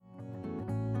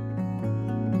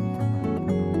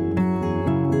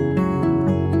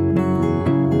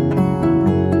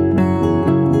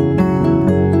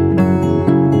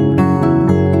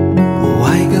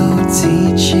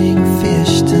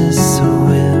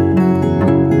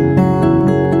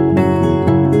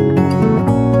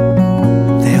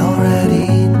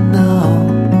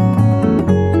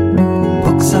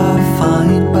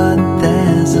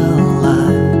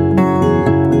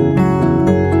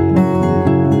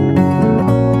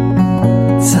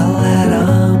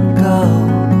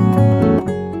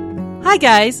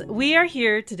guys, we are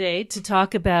here today to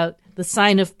talk about the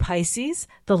sign of Pisces,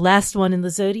 the last one in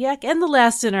the zodiac, and the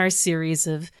last in our series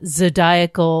of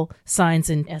zodiacal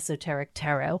signs in esoteric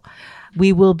tarot.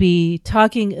 We will be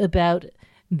talking about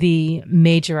the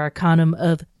major arcanum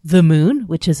of the moon,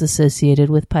 which is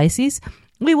associated with Pisces.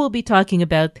 We will be talking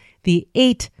about the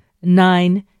 8,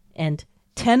 9, and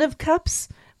 10 of cups,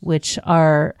 which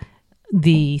are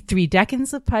the 3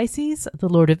 decans of Pisces, the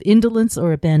Lord of indolence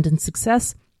or abandoned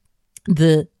success,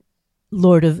 the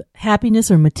Lord of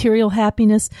happiness or material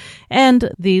happiness,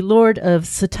 and the Lord of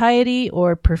satiety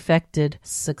or perfected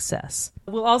success.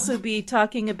 We'll also be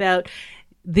talking about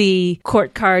the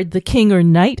court card, the King or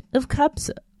Knight of Cups,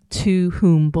 to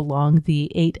whom belong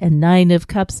the 8 and 9 of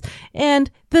Cups, and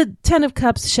the 10 of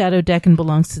Cups shadow decan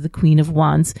belongs to the Queen of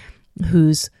Wands,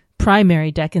 whose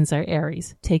primary decans are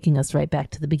Aries, taking us right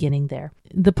back to the beginning there.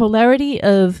 The polarity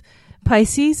of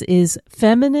Pisces is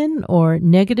feminine or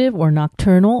negative or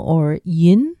nocturnal or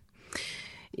yin.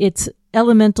 Its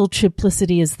elemental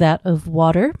triplicity is that of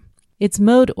water. Its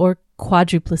mode or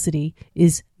quadruplicity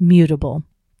is mutable.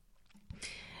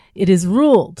 It is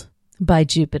ruled by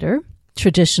Jupiter,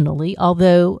 traditionally,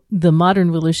 although the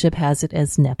modern rulership has it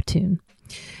as Neptune.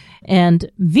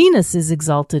 And Venus is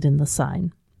exalted in the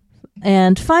sign.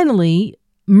 And finally,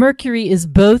 Mercury is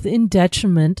both in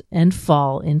detriment and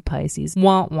fall in Pisces.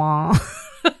 Wah, wah.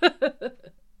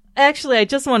 Actually, I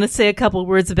just want to say a couple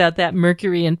words about that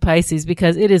Mercury in Pisces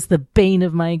because it is the bane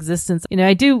of my existence. You know,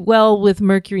 I do well with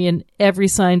Mercury in every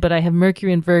sign, but I have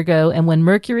Mercury in Virgo, and when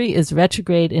Mercury is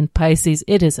retrograde in Pisces,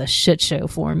 it is a shit show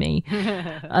for me.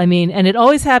 I mean, and it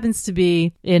always happens to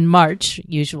be in March,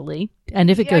 usually, and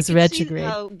if it goes retrograde. See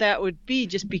how that would be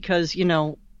just because, you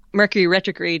know, Mercury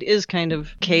retrograde is kind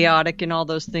of chaotic and all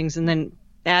those things, and then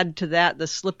add to that the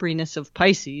slipperiness of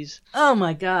Pisces. Oh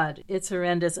my God, it's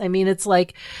horrendous. I mean, it's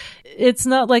like, it's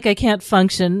not like I can't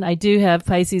function. I do have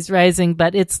Pisces rising,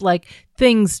 but it's like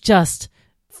things just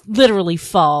literally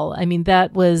fall. I mean,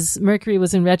 Mercury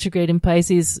was in retrograde in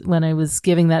Pisces when I was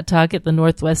giving that talk at the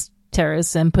Northwest Tarot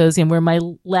Symposium where my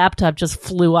laptop just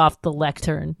flew off the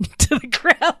lectern to the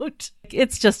ground.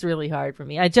 It's just really hard for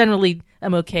me. I generally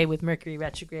am okay with Mercury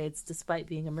retrogrades despite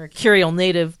being a mercurial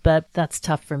native, but that's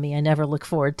tough for me. I never look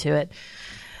forward to it.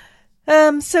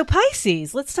 So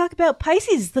Pisces, let's talk about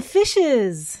Pisces, the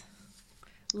fishes.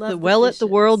 The well at the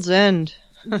world's end.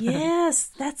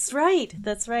 Yes, that's right.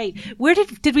 That's right. Where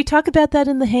did we talk about that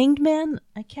in the Hanged Man?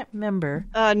 I can't remember.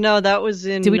 No, that was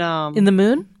in in the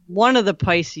Moon? One of the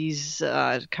Pisces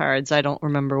cards. I don't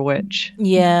remember which.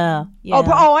 Yeah.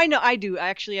 Oh, I know. I do.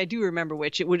 Actually, I do remember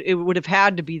which. It would have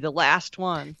had to be the last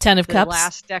one. 10 of Cups. The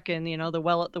last decan, you know, the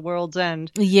well at the world's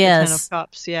end. Yes. The 10 of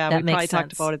Cups. Yeah, that we probably makes sense.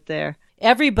 talked about it there.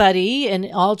 Everybody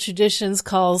in all traditions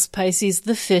calls Pisces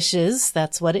the fishes.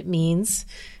 That's what it means.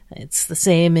 It's the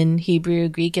same in Hebrew,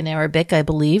 Greek, and Arabic, I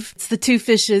believe. It's the 2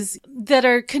 fishes that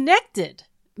are connected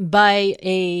by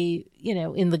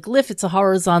in the glyph, it's a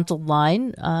horizontal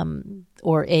line,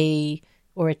 or a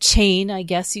chain, I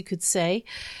guess you could say.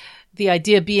 The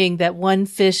idea being that one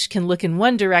fish can look in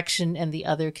one direction and the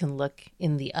other can look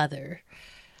in the other.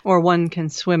 Or one can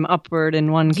swim upward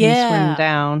and one can swim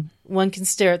down. One can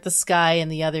stare at the sky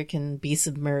and the other can be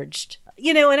submerged.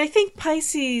 You know, and I think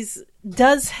Pisces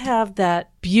does have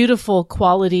that beautiful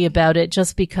quality about it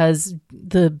just because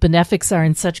the benefics are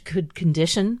in such good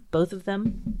condition, both of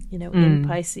them, in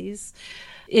Pisces.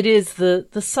 It is the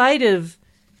side of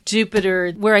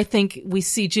Jupiter where I think we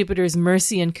see Jupiter's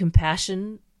mercy and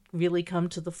compassion really come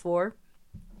to the fore.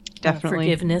 Definitely.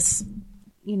 Forgiveness.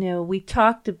 You know, we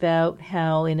talked about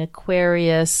how in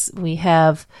Aquarius we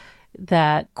have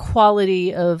that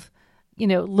quality of,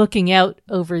 looking out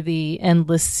over the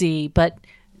endless sea, but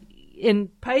in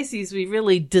Pisces, we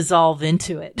really dissolve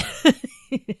into it.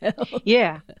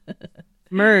 Yeah.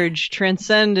 Merge,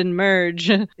 transcend and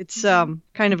merge. It's kind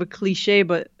of a cliche,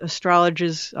 but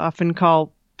astrologers often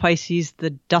call Pisces the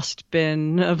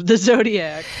dustbin of the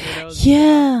zodiac.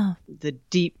 The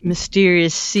deep,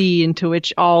 mysterious sea into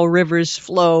which all rivers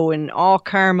flow and all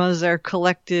karmas are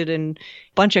collected and a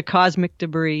bunch of cosmic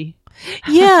debris.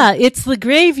 Yeah, it's the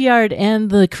graveyard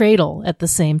and the cradle at the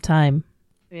same time.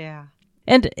 Yeah.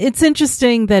 And it's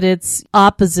interesting that it's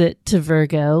opposite to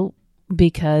Virgo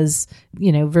because,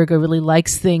 Virgo really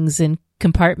likes things in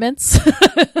compartments,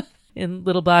 in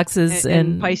little boxes.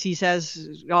 And Pisces has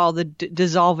all the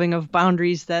dissolving of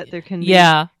boundaries that there can be.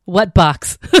 Yeah. What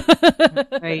box?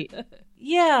 Right.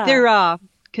 Yeah. They're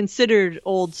considered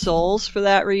old souls for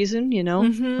that reason,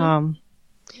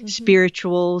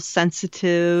 spiritual,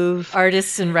 sensitive.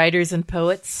 Artists and writers and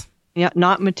poets. Yeah,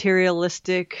 not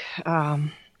materialistic.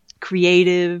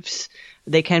 creatives.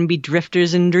 They can be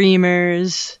drifters and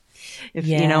dreamers. If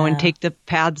and take the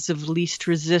paths of least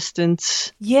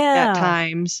resistance at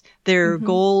times. Their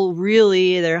goal,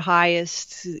 really, their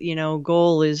highest,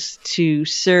 goal is to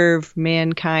serve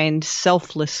mankind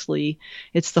selflessly.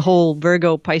 It's the whole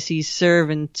Virgo Pisces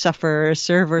serve and suffer,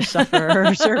 serve or suffer,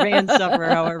 or serve and suffer,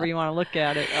 however you want to look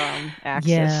at it, axis.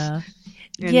 Yeah.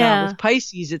 And with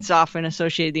Pisces, it's often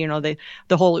associated,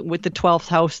 the whole with the 12th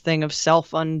house thing of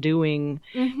self-undoing,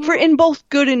 for in both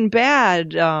good and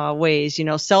bad ways.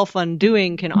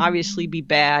 Self-undoing can obviously be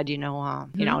bad. Doing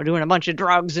a bunch of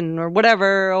drugs or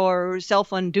whatever, or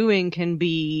self-undoing can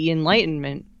be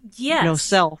enlightenment. Yes.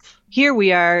 Self. Here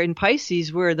we are in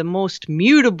Pisces. We're the most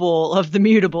mutable of the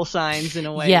mutable signs in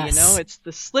a way. Yes. It's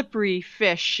the slippery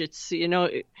fish. It's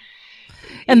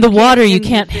and the water you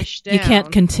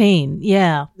can't contain.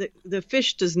 Yeah. The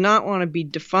fish does not want to be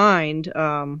defined.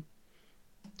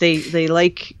 They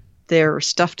like their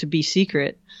stuff to be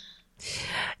secret.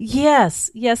 Yes.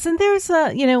 And there's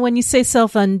when you say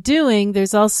self-undoing,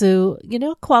 there's also,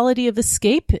 quality of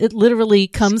escape. It literally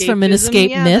comes from an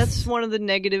escape myth. That's one of the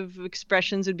negative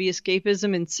expressions would be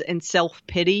escapism and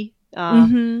self-pity.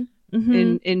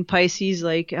 In Pisces,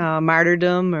 like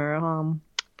martyrdom or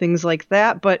things like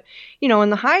that. But, in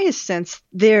the highest sense,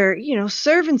 they're,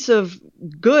 servants of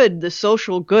good, the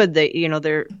social good.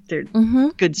 They're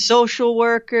good social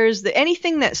workers.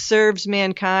 Anything that serves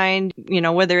mankind,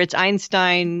 whether it's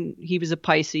Einstein, he was a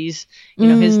Pisces,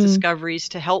 his discoveries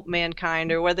to help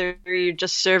mankind, or whether you're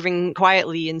just serving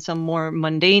quietly in some more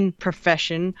mundane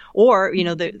profession, or,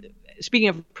 speaking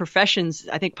of professions,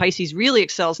 I think Pisces really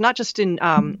excels not just in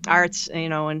arts,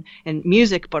 and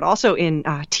music, but also in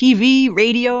TV,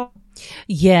 radio.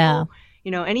 Yeah.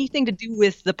 Anything to do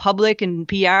with the public and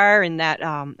PR and that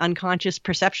unconscious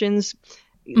perceptions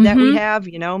that we have,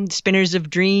 spinners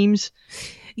of dreams.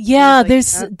 Yeah,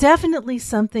 there's definitely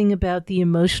something about the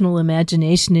emotional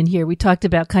imagination in here. We talked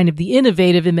about kind of the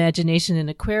innovative imagination in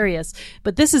Aquarius,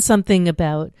 but this is something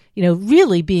about,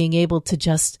 really being able to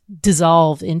just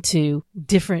dissolve into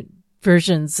different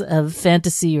versions of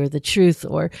fantasy or the truth,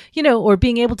 or, or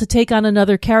being able to take on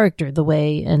another character the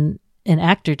way an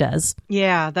actor does.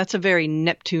 Yeah, that's a very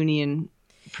Neptunian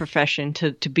profession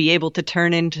to be able to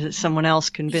turn into someone else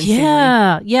convincingly.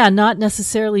 Yeah, not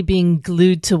necessarily being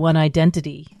glued to one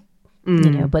identity,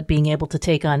 but being able to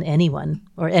take on anyone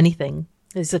or anything.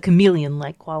 There's a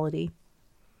chameleon-like quality.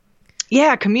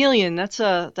 Yeah, chameleon. That's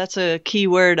a key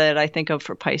word that I think of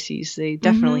for Pisces. They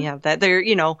definitely have that. They're,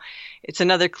 it's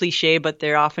another cliche, but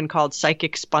they're often called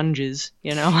psychic sponges,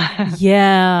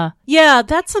 Yeah.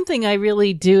 That's something I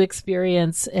really do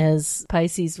experience as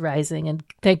Pisces rising. And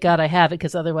thank God I have it,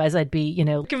 because otherwise I'd be,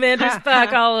 Commander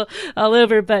Spock all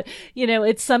over. But,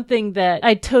 it's something that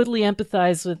I totally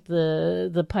empathize with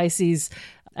the Pisces.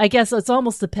 I guess it's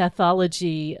almost a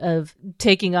pathology of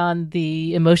taking on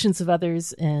the emotions of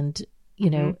others and,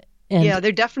 and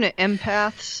they're definite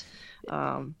empaths.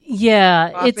 Often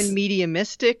it's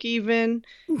mediumistic even.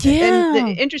 Yeah.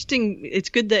 And it's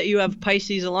good that you have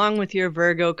Pisces along with your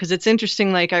Virgo, because it's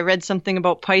interesting, like I read something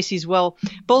about Pisces. Well,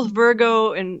 both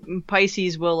Virgo and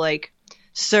Pisces will like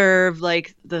serve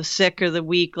like the sick or the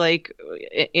weak, like,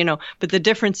 but the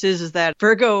difference is that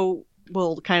Virgo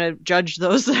will kind of judge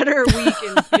those that are weak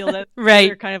and feel that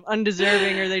they're kind of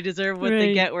undeserving or they deserve what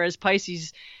they get, whereas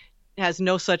Pisces has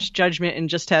no such judgment and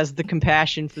just has the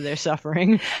compassion for their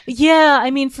suffering. Yeah,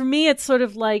 I mean, for me, it's sort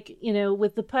of like,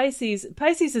 with the Pisces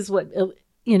is what,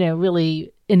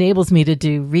 really enables me to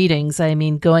do readings. I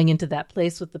mean, going into that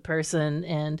place with the person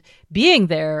and being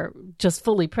there just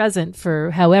fully present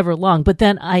for however long. But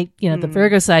then the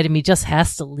Virgo side of me just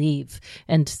has to leave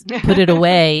and put it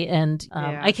away. And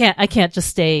I can't just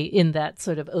stay in that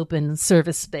sort of open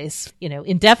service space,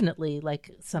 indefinitely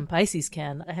like some Pisces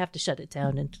can. I have to shut it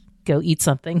down and go eat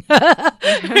something or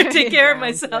take care of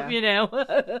myself,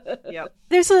 Yep.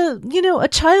 There's a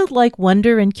childlike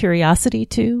wonder and curiosity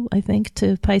too, I think,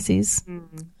 to Pisces.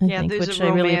 There's which a romance, I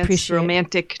really appreciate.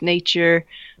 Romantic nature.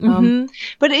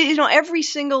 But every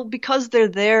single, because they're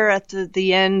there at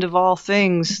the end of all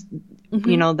things,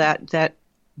 that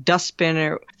dustbin,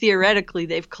 or theoretically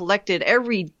they've collected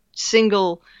every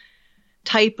single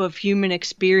type of human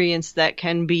experience that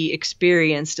can be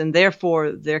experienced, and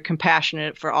therefore they're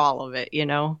compassionate for all of it,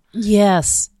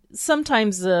 Yes.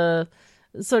 Sometimes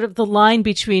sort of the line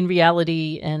between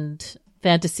reality and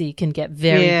fantasy can get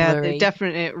very blurry. The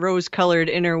definite rose-colored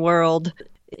inner world.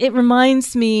 It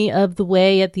reminds me of the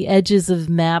way at the edges of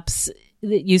maps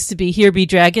that used to be "Here be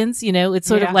dragons," it's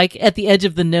sort of like at the edge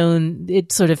of the known,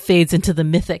 it sort of fades into the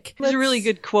mythic. There's a really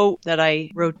good quote that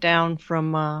I wrote down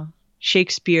from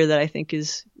Shakespeare that I think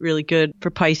is really good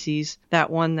for Pisces. That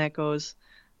one that goes,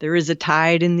 "There is a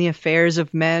tide in the affairs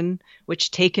of men, which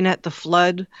taken at the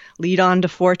flood, lead on to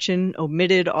fortune,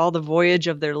 omitted all the voyage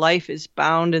of their life is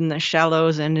bound in the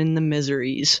shallows and in the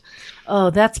miseries." Oh,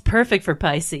 that's perfect for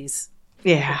Pisces.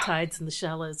 Yeah. The tides and the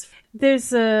shallows.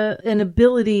 There's an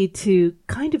ability to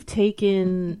kind of take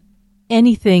in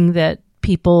anything that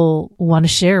people want to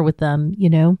share with them,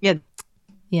 you know? Yeah.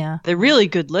 Yeah. They're really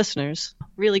good listeners,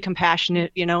 really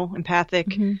compassionate, you know,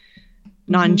 empathic,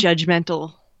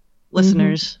 non-judgmental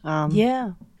listeners.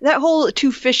 Yeah. That whole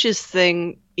two fishes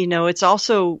thing, you know, it's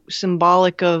also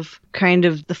symbolic of kind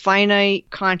of the finite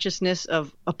consciousness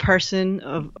of a person,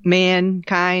 of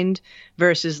mankind,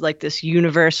 versus like this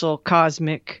universal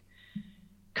cosmic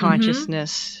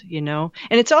consciousness, you know.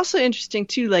 And it's also interesting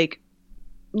too, like,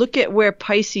 look at where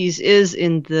Pisces is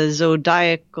in the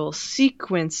zodiacal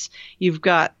sequence. You've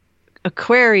got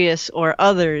Aquarius or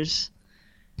others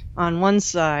on one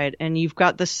side, and you've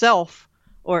got the self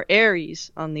or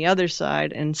Aries on the other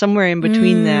side, and somewhere in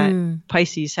between that,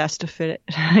 Pisces has to fit it,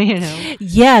 you know?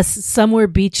 Yes, somewhere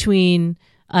between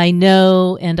I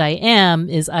know and I am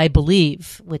is I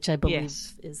believe, which I believe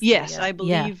is. Yes, I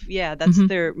believe, that's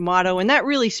their motto, and that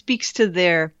really speaks to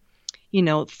their, you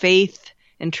know, faith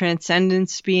and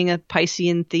transcendence being a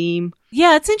Piscean theme.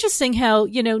 Yeah, it's interesting how,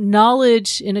 you know,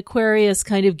 knowledge in Aquarius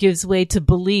kind of gives way to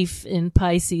belief in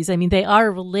Pisces. I mean, they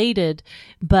are related,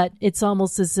 but it's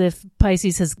almost as if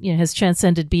Pisces has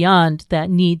transcended beyond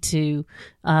that need to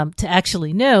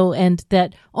actually know, and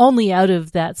that only out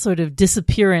of that sort of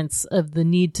disappearance of the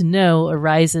need to know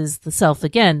arises the self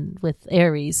again with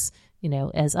Aries. You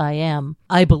know, as I am,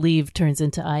 I believe turns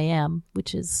into I am,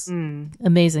 which is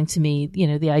amazing to me. You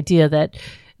know, the idea that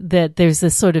there's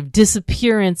this sort of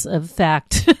disappearance of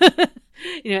fact,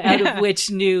 you know, out of which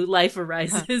new life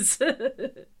arises.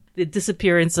 The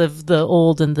disappearance of the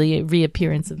old and the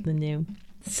reappearance of the new.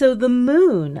 So the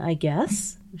moon, I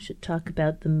guess we should talk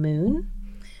about the moon.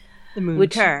 The moon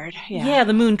card. Yeah,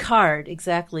 the moon card,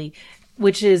 exactly.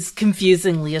 Which is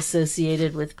confusingly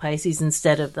associated with Pisces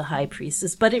instead of the high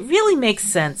priestess. But it really makes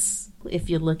sense if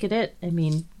you look at it. I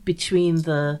mean, between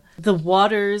the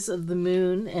waters of the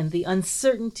moon and the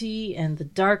uncertainty and the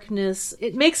darkness,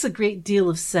 it makes a great deal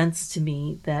of sense to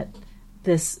me that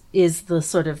this is the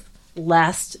sort of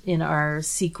last in our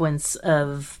sequence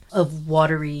of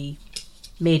watery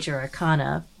major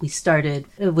arcana. We started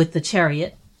with the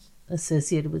Chariot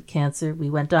associated with Cancer. We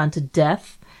went on to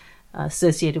Death,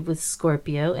 associated with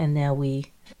Scorpio, and now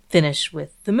we finish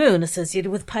with the moon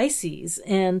associated with Pisces.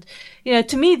 And, you know,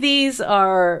 to me, these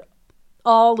are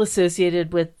all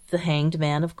associated with the Hanged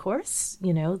Man, of course.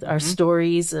 You know, our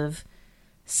stories of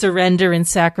surrender and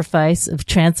sacrifice, of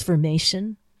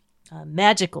transformation,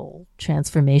 magical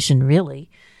transformation, really.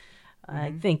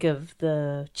 I think of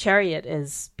the Chariot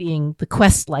as being the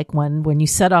quest-like one, when you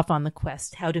set off on the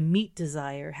quest, how to meet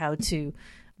desire, how to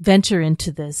venture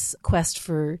into this quest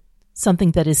for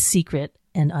something that is secret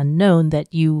and unknown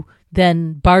that you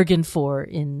then bargain for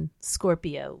in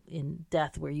Scorpio, in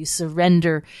Death, where you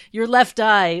surrender your left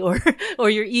eye or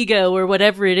your ego or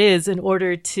whatever it is in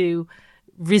order to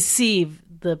receive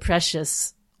the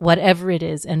precious whatever it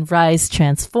is and rise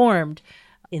transformed.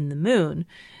 In the moon,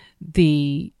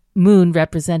 the moon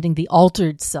representing the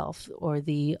altered self or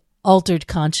the altered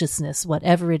consciousness,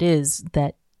 whatever it is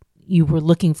that you were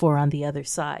looking for on the other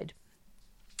side,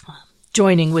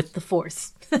 joining with the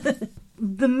force.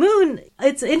 The moon,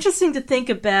 it's interesting to think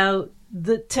about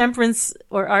the Temperance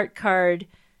or Art card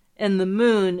and the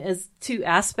moon as two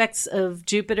aspects of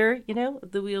Jupiter, you know,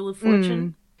 the Wheel of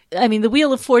Fortune. I mean, the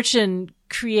Wheel of Fortune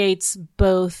creates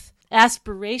both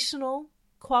aspirational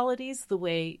qualities, the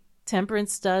way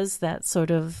Temperance does, that sort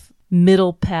of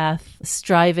middle path,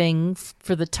 striving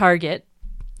for the target,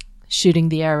 shooting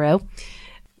the arrow.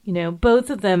 You know,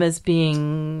 both of them as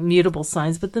being mutable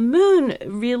signs, but the moon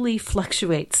really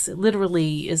fluctuates. It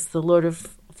literally is the Lord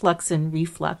of flux and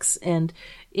reflux, and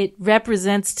it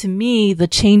represents to me the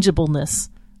changeableness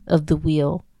of the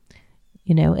wheel,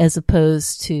 you know, as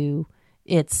opposed to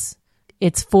its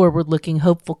forward-looking,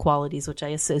 hopeful qualities, which I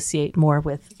associate more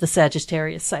with the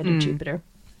Sagittarius side of Jupiter.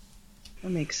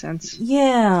 That makes sense.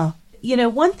 Yeah. You know,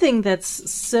 one thing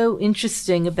that's so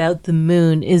interesting about the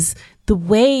moon is the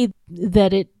way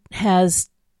that it has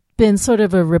been sort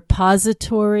of a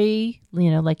repository,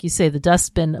 you know, like you say, the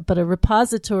dustbin, but a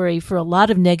repository for a lot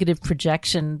of negative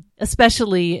projection,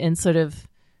 especially in sort of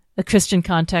a Christian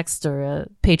context or a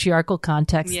patriarchal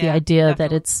context. The idea definitely.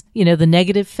 That it's, you know, the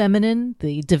negative feminine,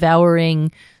 the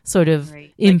devouring, sort of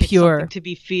impure. Like it's something to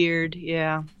be feared.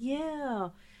 Yeah. Yeah.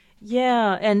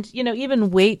 Yeah. And, you know,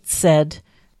 even Waite said,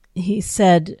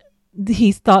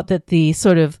 he thought that the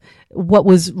sort of what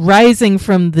was rising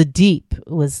from the deep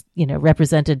was,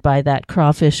 represented by that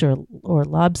crawfish or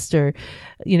lobster.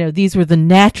 These were the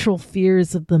natural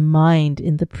fears of the mind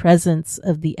in the presence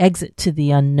of the exit to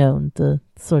the unknown, the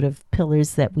sort of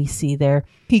pillars that we see there.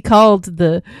 He called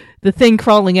the thing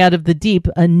crawling out of the deep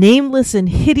a nameless and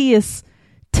hideous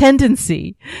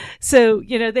tendency. So,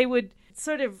 they would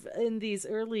sort of, in these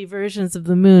early versions of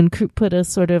the moon, put a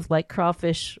sort of like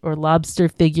crawfish or lobster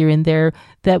figure in there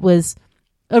that was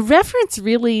a reference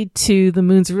really to the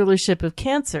moon's rulership of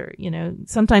Cancer.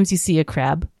 Sometimes you see a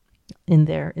crab in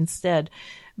there instead.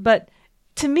 But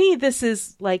to me, this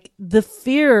is like the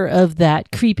fear of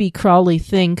that creepy, crawly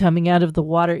thing coming out of the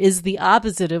water is the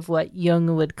opposite of what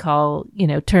Jung would call,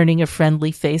 turning a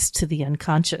friendly face to the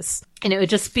unconscious. It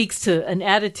just speaks to an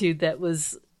attitude that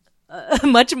was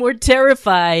much more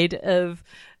terrified of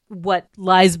what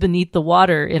lies beneath the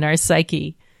water in our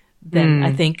psyche than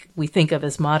I think we think of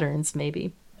as moderns,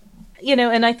 maybe.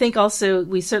 And I think also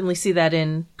we certainly see that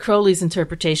in Crowley's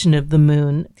interpretation of the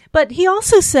moon. But he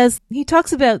also says, he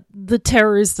talks about the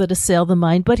terrors that assail the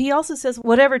mind, but he also says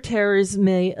whatever terrors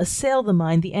may assail the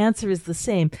mind, the answer is the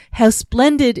same. How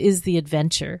splendid is the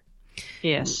adventure.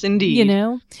 Yes, indeed.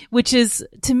 Which is,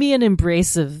 to me, an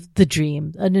embrace of the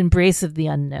dream, an embrace of the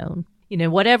unknown.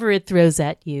 Whatever it throws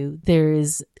at you, there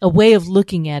is a way of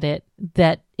looking at it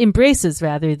that embraces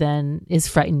rather than is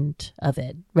frightened of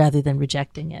it, rather than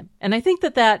rejecting it. And I think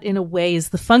that in a way is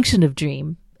the function of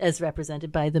dream as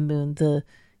represented by the moon,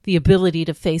 the ability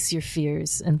to face your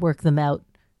fears and work them out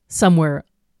somewhere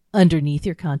underneath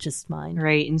your conscious mind.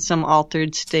 Right, in some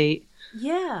altered state.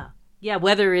 Yeah. Yeah,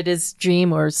 whether it is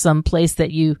dream or some place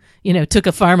that you took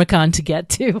a pharmacon to get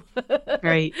to.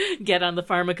 Right. Get on the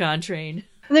pharmacon train.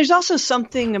 And there's also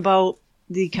something about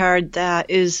the card that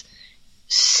is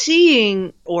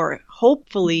seeing, or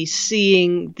hopefully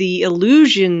seeing, the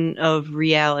illusion of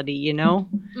reality,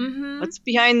 Mm-hmm. What's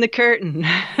behind the curtain?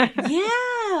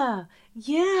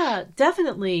 Yeah,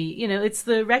 definitely. It's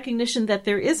the recognition that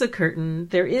there is a curtain.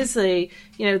 There is a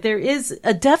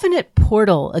definite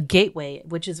portal, a gateway,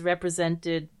 which is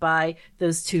represented by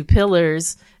those two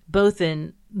pillars, both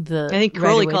in the. I think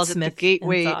Crowley calls it the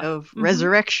gateway of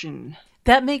resurrection.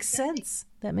 That makes sense.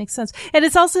 And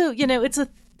it's also,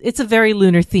 it's a very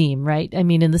lunar theme, right? I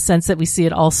mean, in the sense that we see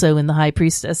it also in the High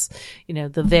Priestess,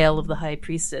 the veil of the High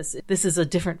Priestess. This is a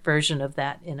different version of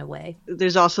that in a way.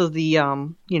 There's also the,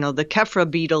 the Kephra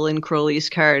beetle in Crowley's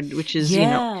card, which is,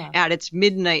 at its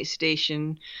midnight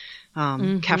station,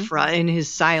 Kephra in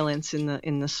his silence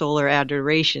in the solar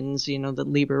adorations, the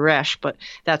Liber Resh. But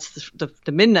that's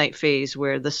the midnight phase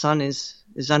where the sun is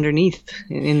underneath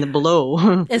in the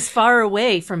below. As far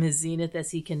away from his zenith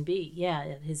as he can be. Yeah,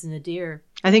 his nadir.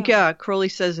 I think Crowley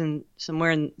says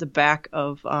somewhere in the back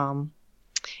of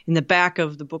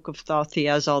the Book of Thoth, he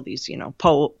has all these,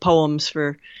 poems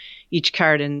for each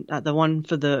card, and the one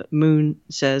for the moon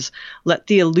says, "Let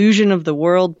the illusion of the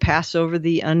world pass over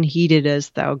thee unheeded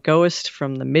as thou goest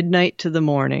from the midnight to the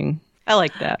morning." I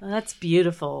like that. That's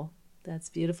beautiful.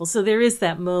 So there is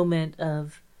that moment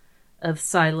of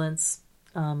silence.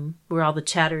 Where all the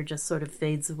chatter just sort of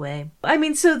fades away. I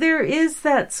mean, so there is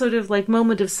that sort of like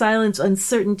moment of silence,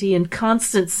 uncertainty, and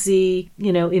constancy,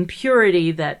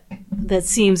 impurity that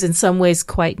seems in some ways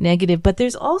quite negative. But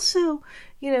there's also,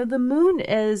 the moon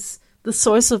as the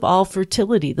source of all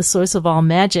fertility, the source of all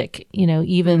magic.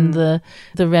 Even the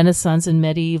Renaissance and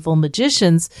medieval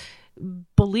magicians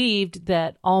believed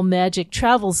that all magic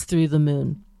travels through the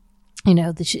moon.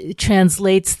 It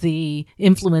translates the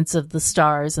influence of the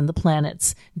stars and the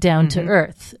planets down to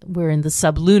Earth. We're in the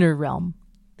sublunar realm,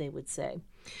 they would say.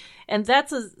 And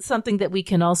that's something that we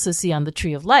can also see on the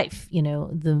Tree of Life.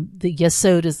 The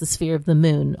Yesod is the sphere of the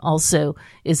moon, also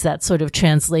is that sort of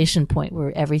translation point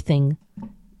where everything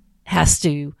has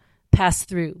to pass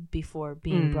through before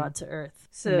being brought to Earth.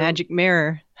 So magic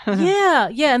mirror. Yeah,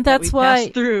 and that's why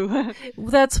pass through.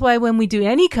 That's why when we do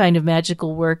any kind of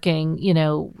magical working,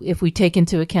 if we take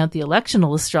into account the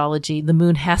electional astrology, the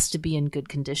moon has to be in good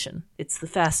condition. It's the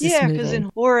fastest moving. Yeah, because in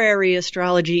horary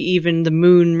astrology, even the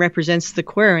moon represents the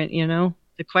querent,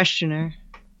 the questioner.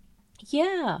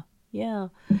 Yeah.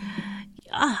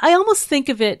 I almost think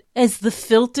of it as the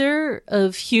filter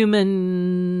of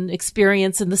human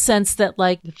experience in the sense that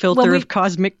like the filter of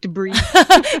cosmic debris.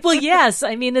 Well, yes.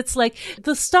 I mean, it's like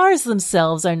the stars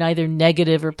themselves are neither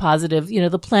negative or positive.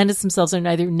 The planets themselves are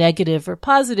neither negative or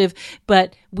positive,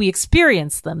 but we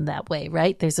experience them that way,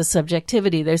 right? There's a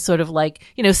subjectivity. There's sort of like,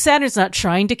 Saturn's not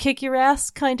trying to kick your ass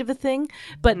kind of a thing,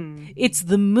 but it's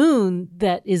the moon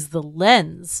that is the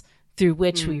lens through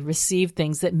which we receive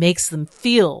things that makes them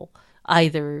feel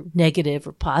either negative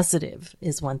or positive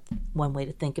is one way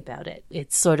to think about it.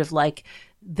 It's sort of like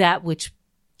that which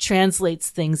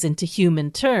translates things into human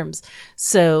terms.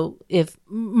 So if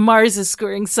Mars is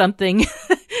scoring something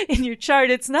in your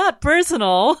chart, it's not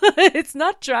personal. It's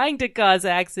not trying to cause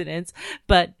accidents,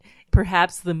 but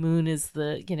perhaps the moon is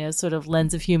the, sort of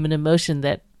lens of human emotion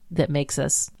that makes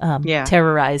us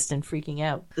terrorized and freaking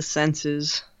out. The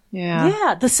senses. Yeah.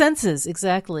 Yeah, the senses.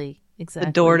 Exactly.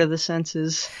 The door to the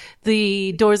senses.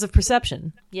 The doors of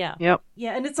perception. Yeah. Yep.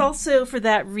 Yeah, and it's also for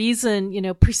that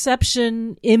reason,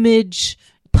 perception, image,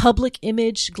 public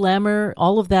image, glamour,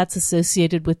 all of that's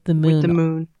associated with the moon. With the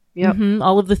moon. Yep. Mm-hmm.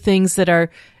 All of the things that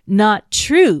are not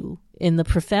true in the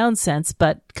profound sense,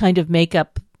 but kind of make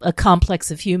up a complex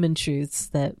of human truths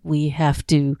that we have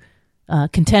to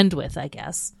contend with, I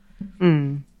guess.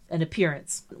 Mm. An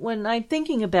appearance. When I'm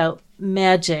thinking about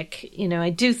magic, I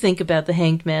do think about the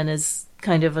Hanged Man as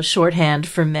kind of a shorthand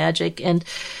for magic. And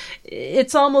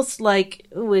it's almost like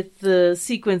with the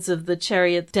sequence of the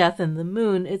chariot, death, and the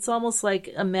moon, it's almost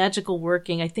like a magical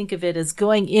working. I think of it as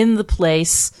going in the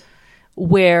place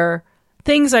where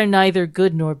things are neither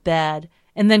good nor bad,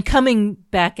 and then coming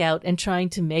back out and trying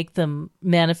to make them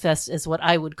manifest as what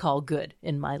I would call good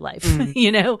in my life,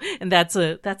 and that's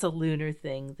a lunar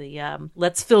thing. The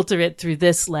let's filter it through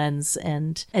this lens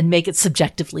and make it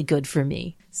subjectively good for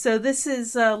me. So this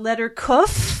is letter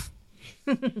Kuf,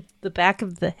 the back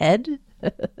of the head.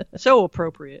 So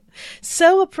appropriate.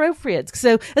 So appropriate.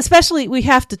 So especially we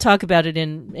have to talk about it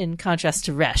in contrast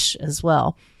to Resh as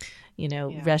well.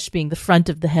 Resh being the front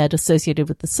of the head associated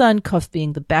with the sun, Kuf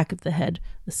being the back of the head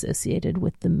associated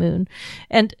with the moon.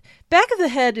 And back of the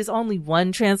head is only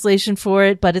one translation for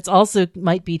it, but it's also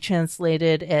might be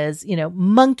translated as,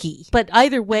 monkey. But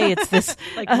either way, it's this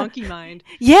like monkey mind.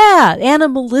 Yeah,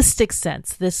 animalistic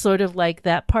sense. This sort of like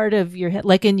that part of your head,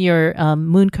 like in your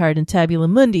moon card in Tabula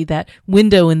Mundi, that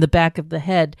window in the back of the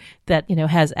head that,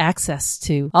 has access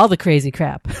to all the crazy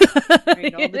crap.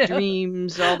 Right, all the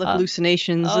dreams, all the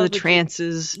hallucinations, all the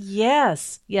trances.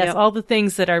 Yes, yep. All the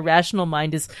things that our rational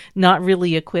mind is not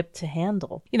really equipped to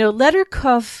handle. Letter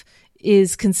Kuf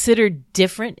is considered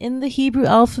different in the Hebrew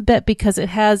alphabet because it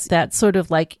has that sort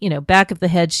of like, back of the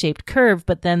head shaped curve,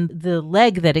 but then the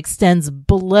leg that extends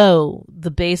below the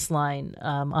baseline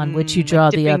on which you draw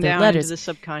like the other down letters. Into the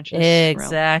subconscious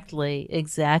Exactly.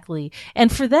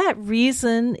 And for that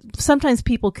reason, sometimes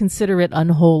people consider it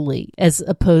unholy as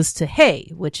opposed to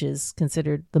Hey, which is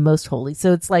considered the most holy.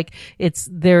 So it's like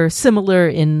they're similar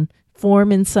in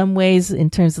form in some ways in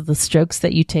terms of the strokes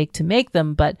that you take to make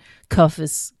them, but Kuf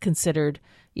is considered,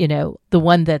 the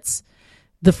one that's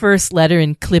the first letter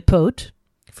in Klipot,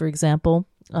 for example,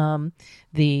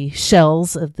 the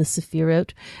shells of the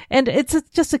Sephirot. And it's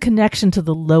just a connection to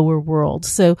the lower world.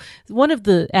 So one of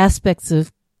the aspects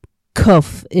of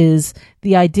Kuf is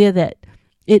the idea that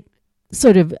it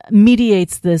sort of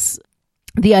mediates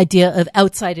the idea of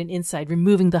outside and inside,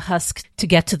 removing the husk to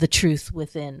get to the truth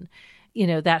within.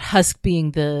 That husk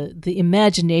being the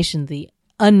imagination, the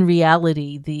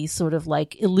unreality, the sort of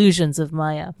like illusions of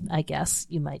Maya, I guess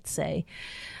you might say.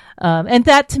 And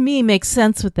that to me makes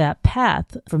sense with that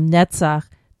path from Netzach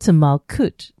to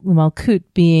Malkut. Malkut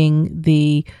being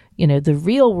the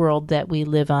real world that we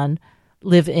live in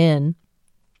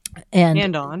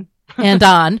and on. And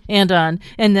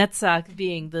Netzach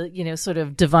being the, sort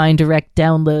of divine direct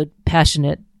download,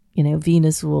 passionate,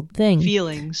 Venus ruled thing.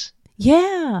 Feelings.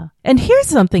 Yeah. And here's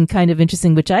something kind of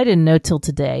interesting, which I didn't know till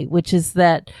today, which is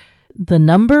that the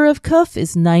number of Kuf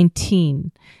is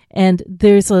 19. And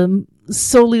there's a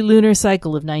solely lunar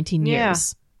cycle of 19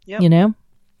 years, yep.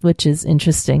 Which is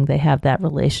interesting. They have that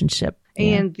relationship.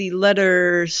 And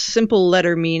the simple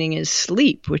letter meaning is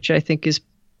sleep, which I think is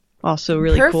also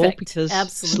really Perfect. Cool because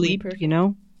Absolutely sleep, perfect.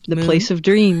 the moon. Place of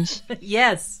dreams.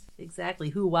 Yes, exactly.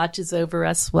 Who watches over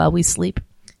us while we sleep?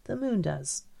 The moon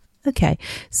does. Okay,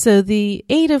 so the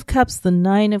 8 of Cups, the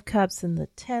 9 of Cups, and the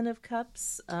 10 of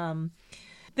Cups.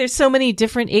 There's so many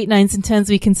different 8, 9s, and 10s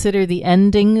we consider the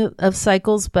ending of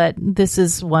cycles, but this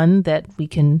is one that we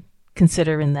can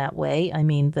consider in that way. I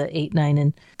mean, the 8, 9,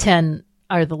 and 10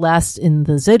 are the last in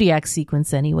the zodiac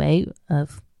sequence anyway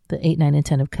of the 8, 9, and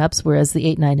 10 of Cups, whereas the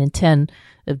 8, 9, and 10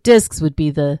 of Discs would be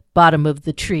the bottom of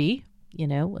the tree,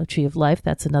 a tree of life.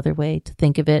 That's another way to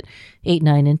think of it. 8,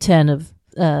 9, and 10 of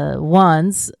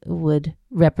Wands would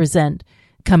represent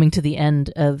coming to the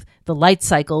end of the light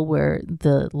cycle where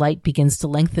the light begins to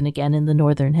lengthen again in the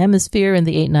northern hemisphere, and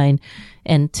the 8, 9,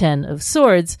 and 10 of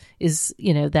Swords is,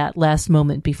 that last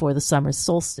moment before the summer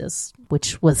solstice,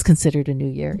 which was considered a new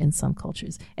year in some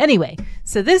cultures. Anyway,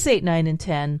 so this 8, 9, and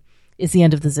 10 is the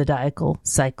end of the zodiacal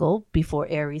cycle before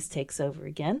Aries takes over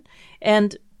again.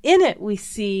 And in it, we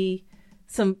see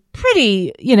some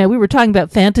pretty, we were talking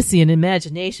about fantasy and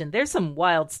imagination. There's some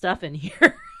wild stuff in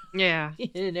here. Yeah.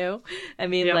 I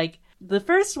mean, like the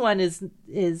first one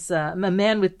is a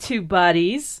man with two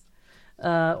bodies,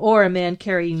 or a man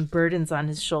carrying burdens on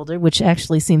his shoulder, which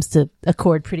actually seems to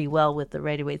accord pretty well with the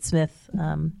Rider-Waite-Smith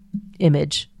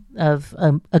image of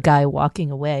a guy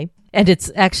walking away. And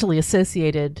it's actually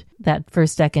associated, that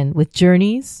first decan, with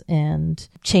journeys and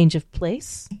change of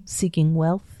place, seeking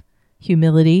wealth,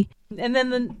 humility. And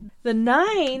then the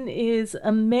 9 is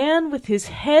a man with his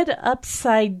head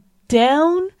upside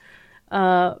down,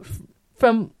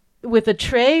 with a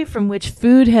tray from which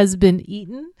food has been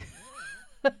eaten.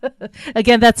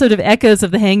 Again, that sort of echoes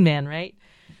of the Hangman, right?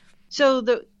 So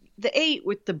the 8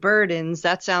 with the burdens,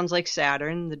 that sounds like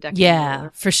Saturn, the decan. Yeah,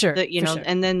 ruler. for sure. Sure.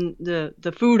 And then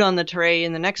the food on the tray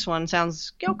in the next one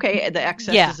sounds okay. The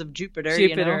excesses of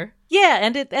Jupiter. Yeah,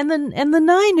 and the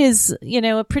 9 is,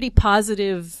 a pretty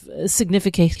positive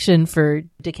signification for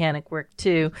decanic work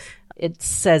too. It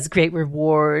says great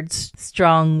rewards,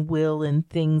 strong will in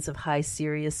things of high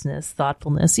seriousness,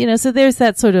 thoughtfulness. So there's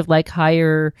that sort of like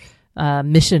higher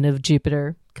mission of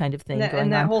Jupiter kind of thing going on.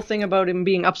 And that whole thing about him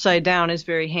being upside down is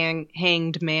very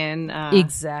hanged man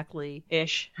exactly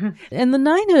ish. And the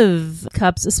 9 of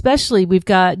Cups, especially, we've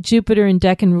got Jupiter in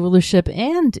decan rulership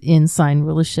and in sign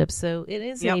rulership, so it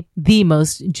is the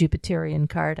most Jupiterian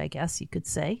card, I guess you could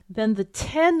say. Then the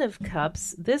 10 of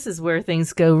Cups, this is where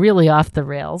things go really off the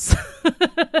rails.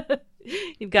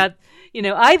 You've got,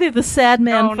 either the sad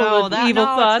man full of evil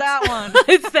thoughts. It's that one.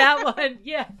 It's that one,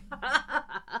 yeah.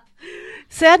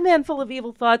 Sad man full of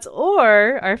evil thoughts,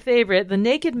 or our favorite, the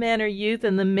naked man or youth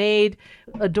and the maid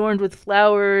adorned with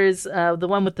flowers. The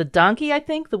one with the donkey, I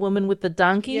think, the woman with the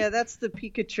donkey. Yeah, that's the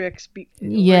Picatrix.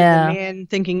 Yeah, the man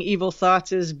thinking evil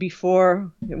thoughts is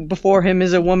before him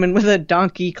is a woman with a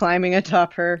donkey climbing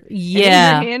atop her.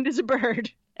 Yeah, and in her hand is a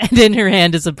bird. And in her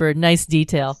hand is a bird. Nice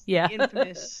detail. Yeah,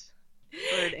 infamous.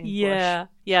 Yeah.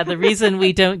 The reason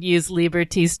we don't use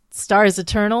Liberty Stars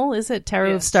Eternal, is it?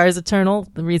 Tarot of Stars Eternal?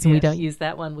 The reason we don't use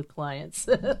that one with clients.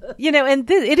 And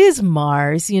it is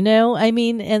Mars, I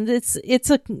mean, and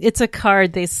it's a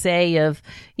card, they say, of,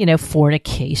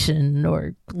 fornication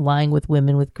or lying with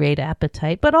women with great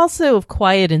appetite, but also of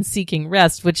quiet and seeking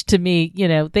rest, which to me,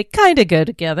 they kind of go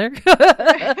together.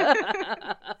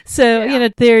 So,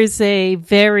 there's a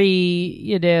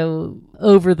very,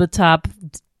 over the top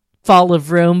fall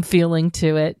of Rome feeling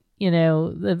to it,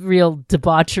 the real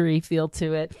debauchery feel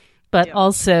to it, but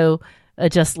also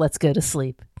just let's go to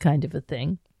sleep kind of a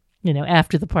thing.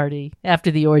 After the party, after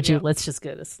the orgy, let's just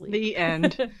go to sleep. The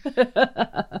end.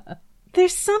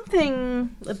 There's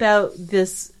something about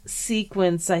this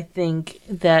sequence, I think,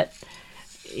 that,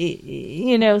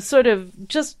 sort of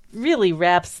just really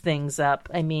wraps things up.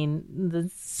 I mean, the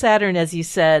Saturn, as you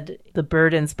said, the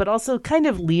burdens, but also kind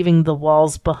of leaving the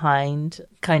walls behind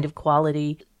kind of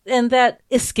quality, and that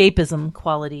escapism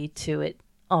quality to it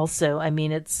also. I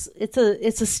mean, it's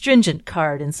a stringent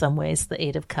card in some ways, the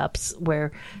 8 of Cups,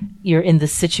 where you're in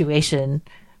this situation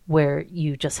where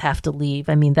you just have to leave.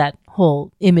 I mean, that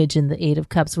whole image in the 8 of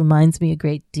Cups reminds me a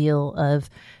great deal of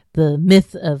the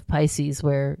myth of Pisces,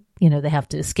 where, they have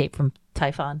to escape from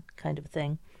Typhon kind of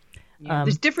thing. Yeah,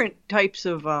 there's different types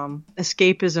of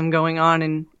escapism going on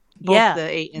in both the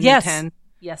 8 and the 10.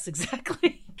 Yes,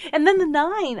 exactly. And then the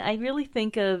 9, I really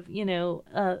think of,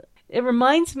 it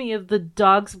reminds me of the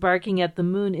dogs barking at the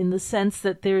moon, in the sense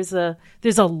that there's a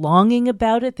longing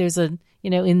about it. There's a,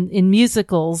 in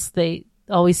musicals, they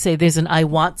always say there's an I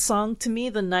want song. To me,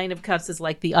 the 9 of Cups is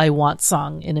like the I want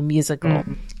song in a musical.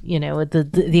 Mm-hmm.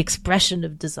 The expression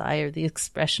of desire, the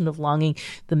expression of longing,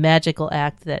 the magical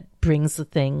act that brings the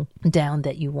thing down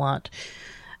that you want.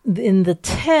 In the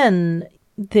 10,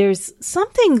 there's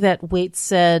something that Waite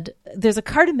said, there's a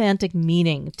cartomantic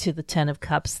meaning to the 10 of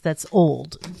Cups that's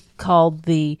old, called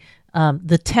the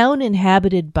town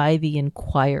inhabited by the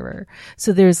inquirer.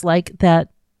 So there's like that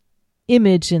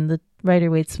image in the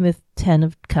Rider-Waite-Smith 10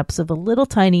 of Cups of a little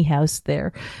tiny house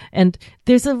there. And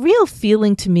there's a real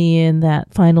feeling to me in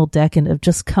that final decan of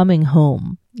just coming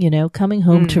home, coming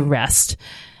home to rest,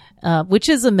 which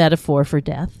is a metaphor for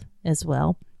death as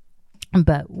well,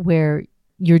 but where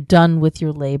you're done with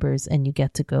your labors and you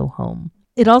get to go home.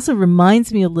 It also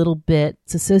reminds me a little bit,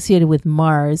 it's associated with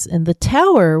Mars, and the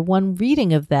Tower, one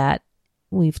reading of that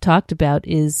we've talked about,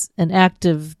 is an act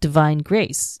of divine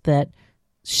grace that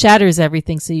shatters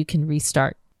everything so you can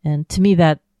restart. And to me,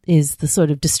 that is the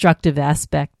sort of destructive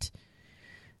aspect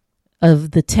of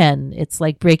the 10. It's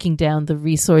like breaking down the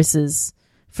resources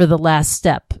for the last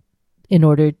step in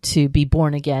order to be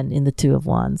born again in the Two of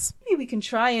Wands. Maybe we can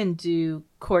try and do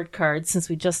court cards since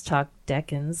we just talked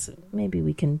decans. Maybe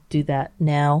we can do that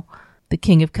now. The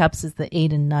King of Cups is the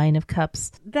 8 and 9 of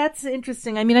Cups. That's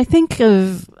interesting. I mean, I think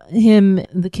of him,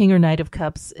 the King or Knight of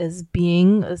Cups, as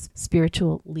being a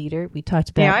spiritual leader. We talked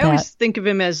about that. Yeah, I always think of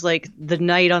him as like the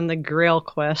knight on the Grail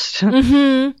quest.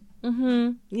 Yeah.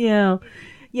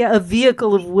 Yeah, a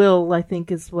vehicle of will, I think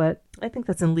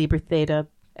that's in Liber Theta.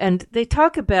 And they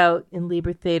talk about, in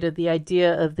Liber Theta, the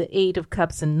idea of the 8 of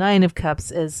Cups and 9 of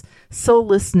Cups as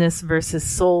soullessness versus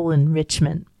soul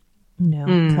enrichment.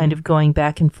 Kind of going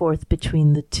back and forth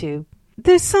between the two.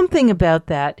 There's something about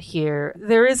that here.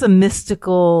 There is a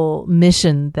mystical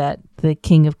mission that the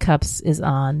King of Cups is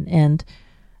on, and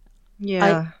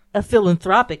a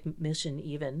philanthropic mission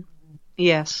even.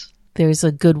 Yes. There's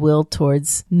a goodwill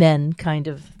towards men kind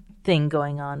of thing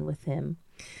going on with him.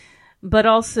 But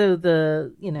also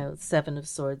the, 7 of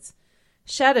Swords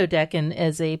shadow decan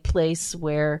as a place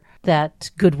where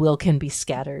that goodwill can be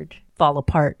scattered, fall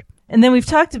apart. And then we've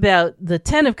talked about the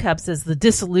 10 of Cups as the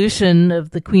dissolution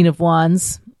of the Queen of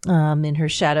Wands in her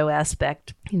shadow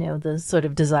aspect, the sort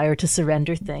of desire to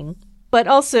surrender thing. But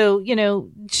also,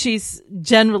 she's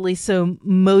generally so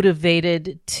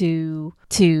motivated to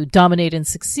dominate and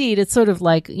succeed. It's sort of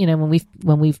like,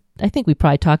 I think we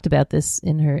probably talked about this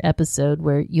in her episode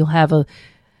where you'll have a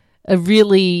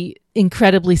really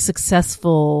incredibly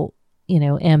successful,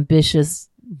 ambitious,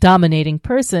 dominating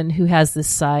person who has this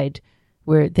side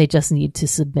where they just need to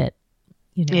submit,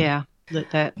 Yeah,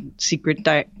 that secret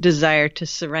desire to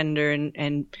surrender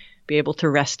and be able to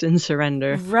rest and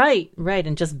surrender. Right,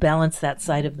 and just balance that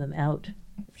side of them out.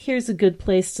 Here's a good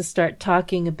place to start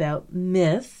talking about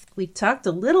myth. We talked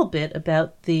a little bit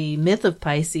about the myth of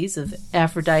Pisces, of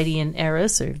Aphrodite and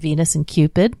Eros, or Venus and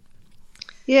Cupid.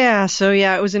 Yeah, so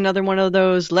it was another one of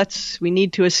those we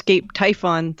need to escape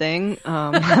Typhon thing.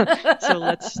 So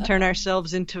let's turn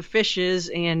ourselves into fishes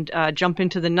and jump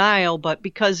into the Nile. But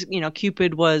because,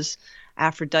 Cupid was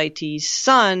Aphrodite's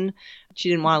son, she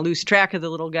didn't want to lose track of the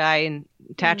little guy and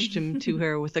attached him to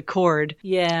her with a cord.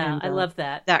 Yeah, and, I love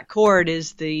that. That cord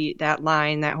is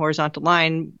that horizontal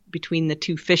line between the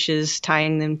two fishes,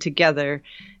 tying them together.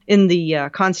 In the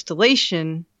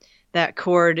constellation, that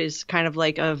cord is kind of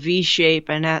like a V shape,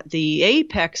 and at the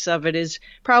apex of it is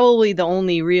probably the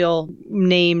only real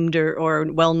named or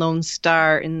well-known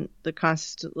star in the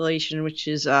constellation, which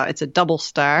is it's a double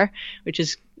star, which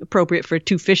is appropriate for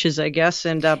two fishes, I guess,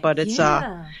 and but it's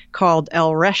called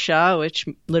El Resha, which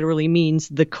literally means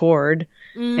the cord,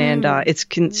 and it's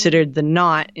considered the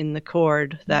knot in the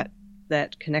cord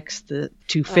that connects the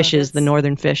two fishes, the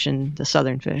northern fish and the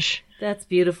southern fish. That's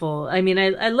beautiful. I mean,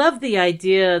 I love the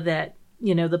idea that,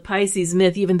 the Pisces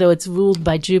myth, even though it's ruled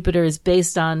by Jupiter, is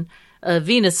based on a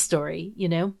Venus story,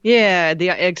 Yeah, the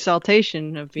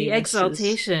exaltation of Venus. The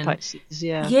exaltation. Pisces,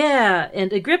 yeah. Yeah,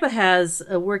 and Agrippa has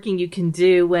a working you can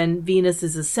do when Venus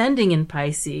is ascending in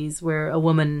Pisces, where a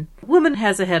woman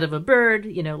has a head of a bird,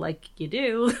 like you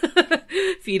do,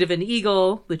 feet of an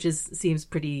eagle, which seems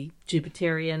pretty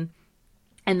Jupiterian.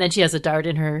 And then she has a dart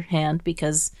in her hand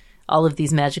because all of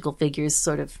these magical figures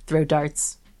sort of throw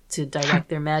darts to direct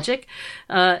their magic.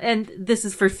 And this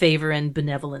is for favor and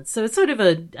benevolence. So it's sort of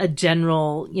a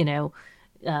general,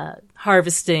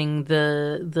 harvesting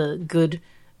the good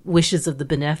wishes of the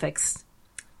benefics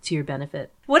to your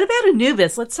benefit. What about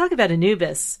Anubis? Let's talk about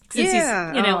Anubis. Since he's,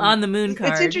 on the moon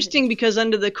card. It's interesting because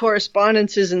under the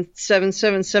correspondences in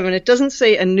 777, it doesn't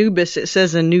say Anubis, it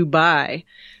says Anubi.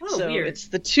 Oh, so weird.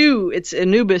 it's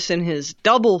Anubis in his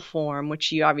double form,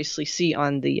 which you obviously see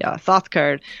on the Thoth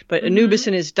card, but Anubis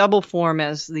in his double form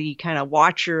as the kind of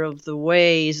watcher of the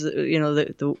ways,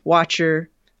 the watcher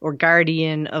or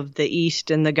guardian of the east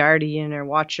and the guardian or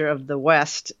watcher of the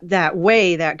west. That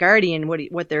way, that guardian,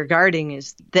 what they're guarding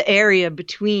is the area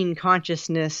between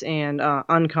consciousness and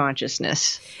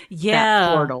unconsciousness. Yeah.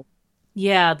 That portal.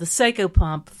 Yeah, the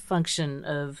psychopomp function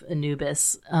of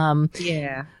Anubis.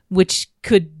 Yeah. Which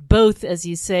could both, as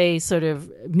you say, sort of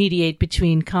mediate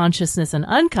between consciousness and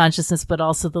unconsciousness, but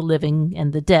also the living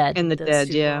and the dead. And the dead,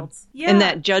 yeah. And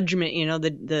that judgment,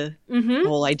 the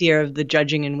whole idea of the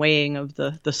judging and weighing of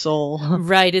the soul.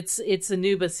 Right. It's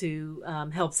Anubis who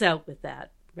helps out with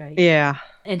that, right? Yeah.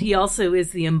 And he also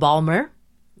is the embalmer,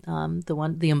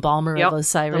 the embalmer of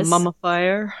Osiris. The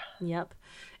mummifier. Yep.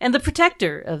 And the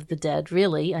protector of the dead,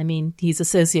 really. I mean, he's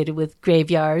associated with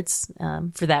graveyards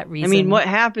for that reason. I mean, what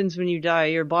happens when you die?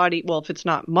 Your body, well, if it's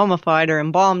not mummified or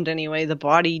embalmed anyway, the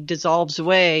body dissolves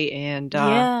away. And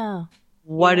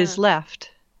what is left?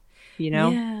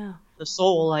 The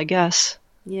soul, I guess.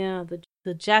 Yeah, the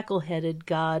the jackal-headed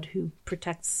god who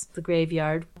protects the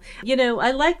graveyard. You know,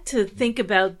 I like to think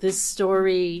about this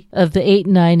story of the 8,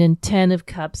 9, and 10 of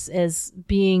Cups as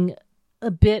being a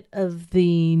bit of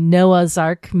the Noah's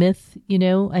Ark myth, you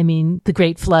know? I mean, the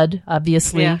Great Flood,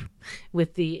 obviously,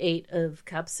 with the 8 of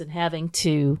Cups and having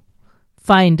to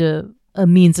find a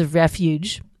means of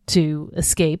refuge to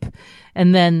escape.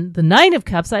 And then the 9 of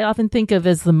Cups, I often think of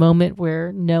as the moment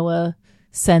where Noah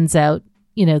sends out,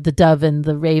 you know, the dove and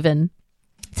the raven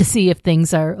to see if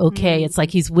things are okay. Mm-hmm. It's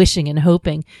like he's wishing and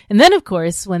hoping. And then, of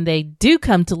course, when they do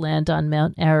come to land on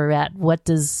Mount Ararat, what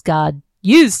does God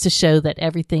use to show that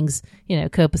everything's, you know,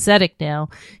 copacetic now?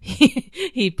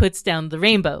 He puts down the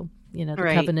rainbow, you know,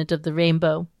 the covenant of the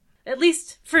rainbow. At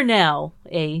least for now,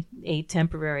 a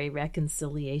temporary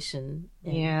reconciliation.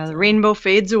 And, the rainbow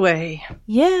fades away.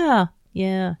 Yeah.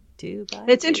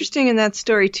 It's interesting in that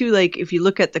story, too, like if you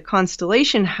look at the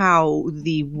constellation, how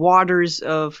the waters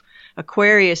of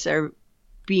Aquarius are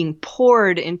being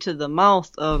poured into the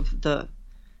mouth of the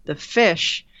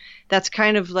fish. That's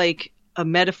kind of like a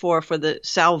metaphor for the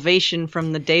salvation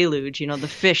from the deluge, you know, the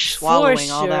fish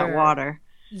swallowing all that water.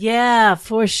 Yeah,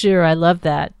 for sure. I love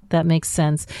that. That makes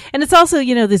sense. And it's also,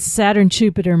 you know, this Saturn,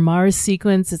 Jupiter, Mars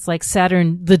sequence. It's like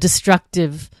Saturn, the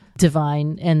destructive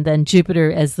divine, and then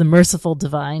Jupiter as the merciful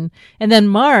divine, and then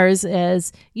Mars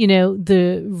as, you know,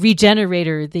 the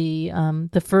regenerator,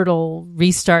 the fertile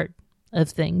restart of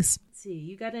things. Let's see,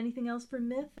 you got anything else for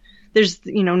myth? There's,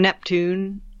 you know,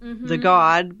 Neptune, the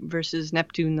god, versus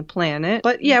Neptune, the planet.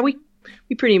 But yeah, we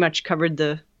pretty much covered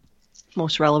the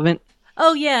most relevant.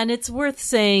 Oh, yeah, and it's worth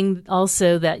saying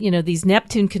also that, you know, these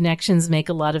Neptune connections make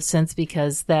a lot of sense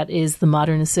because that is the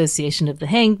modern association of the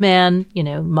Hanged Man, you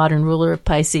know, modern ruler of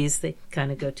Pisces. They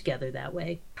kind of go together that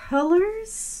way.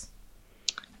 Colors?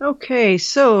 Okay,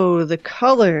 so the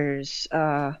colors.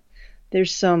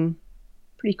 There's some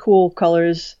pretty cool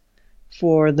colors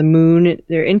for the moon.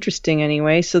 They're interesting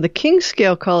anyway. So the King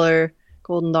Scale color,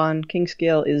 Golden Dawn King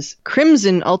Scale, is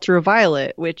crimson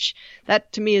ultraviolet, which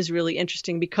that to me is really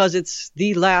interesting because it's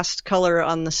the last color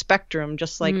on the spectrum,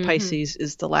 just like Pisces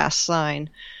is the last sign.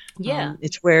 Yeah.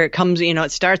 It's where it comes, you know,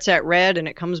 it starts at red and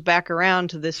it comes back around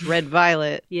to this red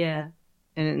violet. Yeah.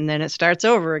 And then it starts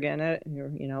over again,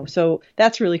 you know, so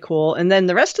that's really cool. And then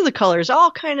the rest of the colors all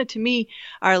kind of, to me,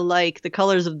 are like the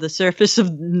colors of the surface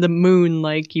of the moon,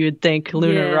 like you would think,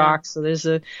 lunar rock. So there's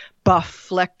a buff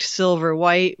flecked silver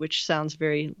white, which sounds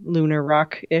very lunar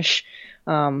rock-ish.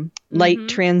 Light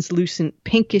translucent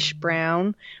pinkish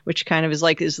brown, which kind of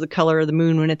is the color of the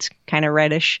moon when it's kind of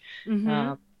reddish.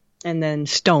 And then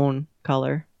stone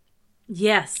color.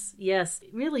 Yes.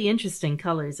 Really interesting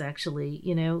colors, actually.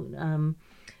 You know,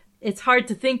 it's hard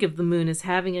to think of the moon as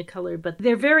having a color, but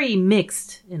they're very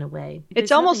mixed in a way.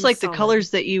 It's almost like solid. The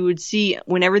colors that you would see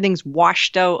when everything's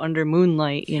washed out under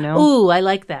moonlight, you know? Ooh, I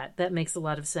like that. That makes a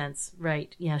lot of sense.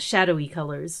 Right. Yeah, shadowy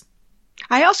colors.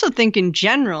 I also think in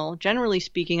generally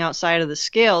speaking, outside of the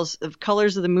scales, of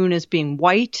colors of the moon as being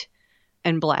white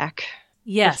and black.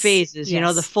 Yes. The phases, you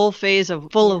know, the full phase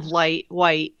of light,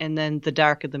 white, and then the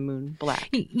dark of the moon, black.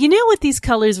 You know what these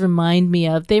colors remind me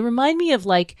of? They remind me of,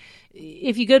 like,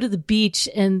 if you go to the beach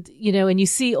and, you know, and you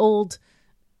see old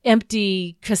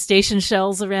empty crustacean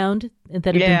shells around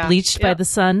that have been bleached by the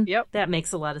sun. Yep. That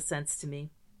makes a lot of sense to me.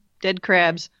 Dead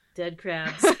crabs.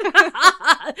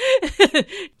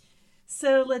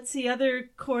 So let's see,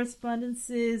 other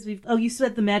correspondences. You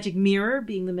said the magic mirror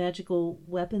being the magical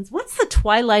weapons. What's the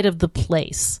twilight of the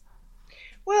place?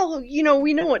 Well, you know,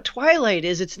 we know what twilight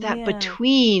is. It's that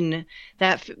between,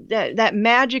 that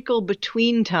magical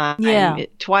between time. Yeah.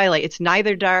 Twilight. It's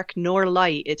neither dark nor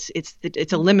light. It's a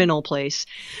liminal place.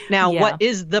 Now, what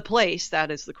is the place? That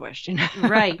is the question.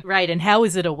 Right. And how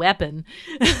is it a weapon?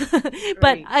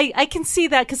 But I can see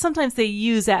that because sometimes they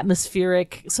use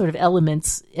atmospheric sort of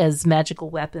elements as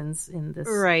magical weapons in this.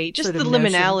 Right. Just the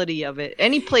liminality of it.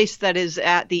 Any place that is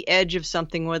at the edge of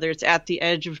something, whether it's at the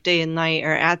edge of day and night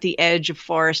or at the edge of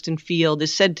forest and field,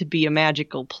 is said to be a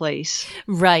magical place.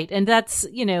 Right. And that's,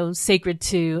 you know, sacred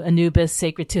to Anubis,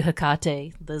 sacred to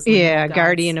Hecate. Those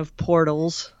guardian of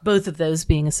portals. Both of those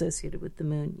being associated with the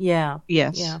moon. Yeah.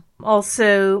 Yes. Yeah.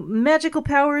 Also, magical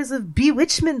powers of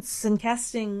bewitchments and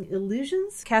casting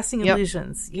illusions.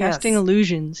 Illusions. Yes. Casting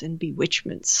illusions and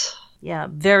bewitchments. Yeah.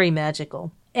 Very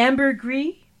magical.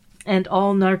 Ambergris and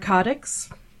all narcotics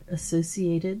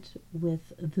associated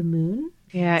with the moon.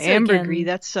 Yeah, so ambergris,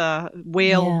 that's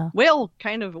whale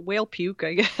puke,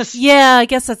 I guess. Yeah, I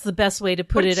guess that's the best way to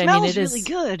put it. I mean, it is really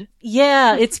good.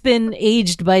 Yeah, it's been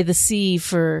aged by the sea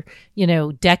for, you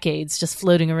know, decades, just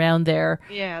floating around there.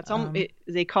 Yeah, it's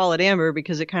they call it amber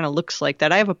because it kind of looks like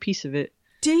that. I have a piece of it.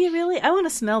 Do you really? I want to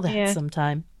smell that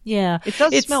sometime. Yeah. It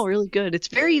does smell really good. It's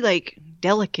very like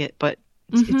delicate, but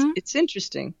it's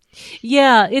interesting.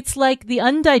 Yeah, it's like the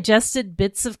undigested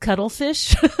bits of cuttlefish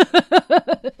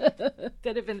that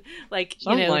have been like,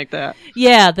 something like that.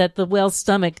 Yeah, that the whale's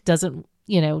stomach doesn't,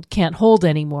 can't hold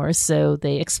anymore, so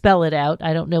they expel it out.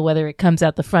 I don't know whether it comes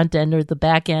out the front end or the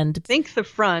back end. I think the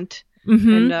front.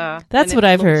 Mm-hmm. And, that's what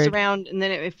I've heard. And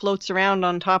then it floats around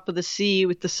on top of the sea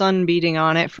with the sun beating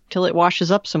on it till it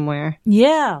washes up somewhere.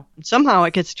 Yeah. And somehow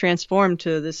it gets transformed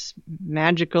to this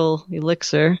magical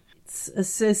elixir. It's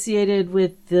associated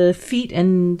with the feet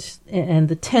and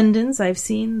the tendons. I've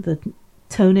seen the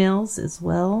toenails as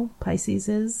well. Pisces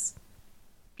is.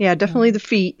 Yeah, definitely the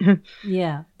feet.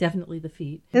 Yeah, definitely the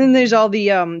feet. And then there's all the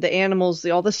animals,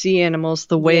 all the sea animals,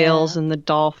 the whales and the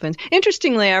dolphins.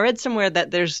 Interestingly, I read somewhere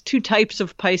that there's two types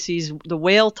of Pisces, the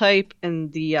whale type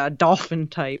and the dolphin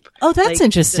type. Oh, that's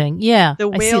interesting.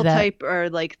 The whale type are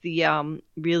like the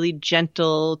really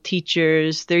gentle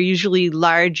teachers. They're usually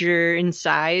larger in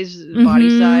size,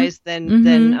 body size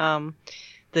than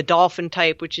the dolphin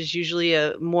type, which is usually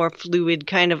a more fluid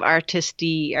kind of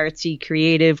artsy,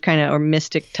 creative kind of, or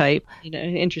mystic type.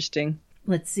 Interesting.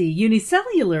 Let's see.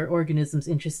 Unicellular organisms,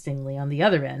 interestingly, on the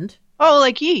other end. Oh,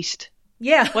 like yeast.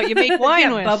 Yeah. What you make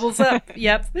wine with. Bubbles up.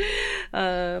 Yep.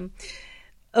 And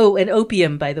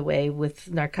opium, by the way,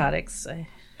 with narcotics. I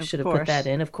should have put that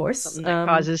in, of course. Something that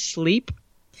causes sleep.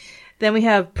 Then we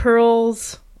have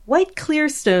pearls. White clear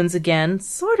stones again,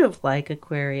 sort of like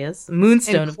Aquarius.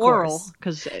 Moonstone, and coral, of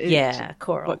course. Because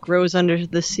coral. What grows under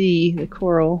the sea, the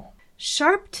coral.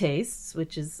 Sharp tastes,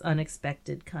 which is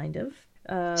unexpected, kind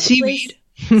of. Seaweed.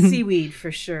 Seaweed,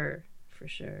 for sure.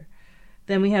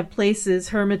 Then we have places,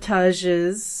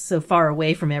 hermitages, so far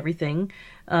away from everything.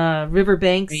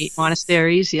 Riverbanks.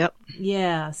 Monasteries, yep.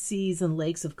 Yeah, seas and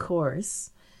lakes, of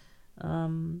course.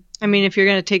 I mean, if you're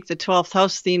going to take the 12th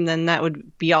house theme, then that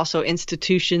would be also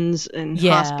institutions and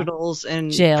hospitals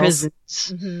and jails. Prisons.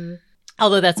 Mm-hmm.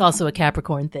 Although that's also a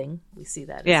Capricorn thing. We see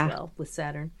that as well with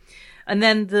Saturn. And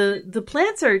then the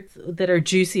plants that are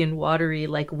juicy and watery,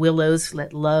 like willows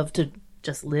that love to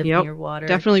just live near water.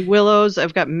 Definitely willows.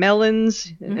 I've got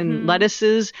melons and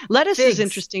lettuces. Lettuce is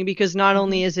interesting because not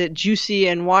only is it juicy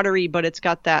and watery, but it's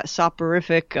got that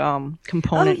soporific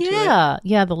component to it.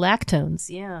 Yeah, the lactones,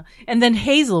 And then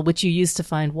hazel, which you use to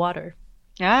find water.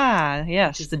 Ah,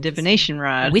 yes, the divination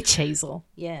rod. Witch hazel,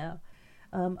 yeah.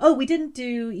 We didn't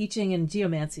do I Ching and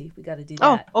geomancy. We got to do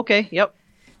that. Oh, okay, yep.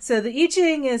 So the I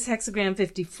Ching is hexagram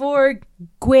 54,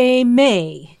 Gui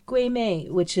Mei,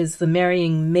 which is the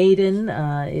marrying maiden.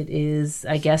 It is,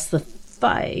 I guess, the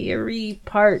fiery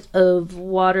part of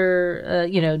water,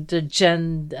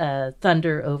 the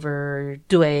thunder over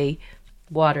Dui,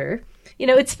 water.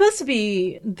 It's supposed to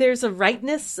be, there's a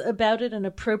rightness about it, an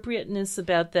appropriateness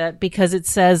about that, because it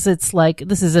says it's like,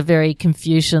 this is a very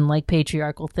Confucian, like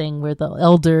patriarchal thing where the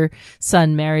elder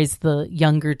son marries the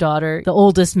younger daughter, the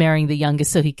oldest marrying the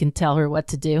youngest so he can tell her what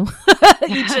to do,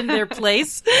 each in their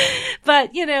place.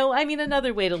 But,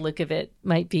 another way to look at it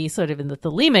might be sort of in the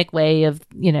Thelemic way of,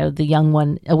 the young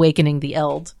one awakening the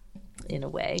eld in a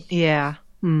way. Yeah.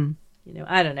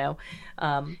 I don't know.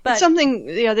 But it's something,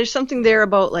 there's something there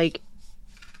about like,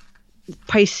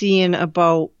 Piscean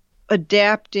about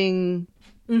adapting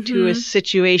to a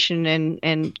situation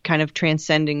and kind of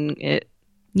transcending it.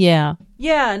 Yeah.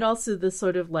 Yeah, and also the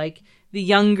sort of like the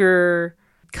younger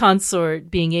consort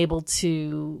being able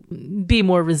to be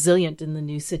more resilient in the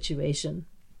new situation,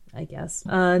 I guess.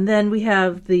 And then we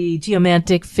have the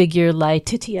geomantic figure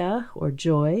Laetitia, or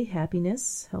joy,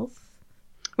 happiness, health.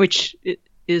 Which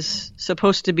is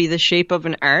supposed to be the shape of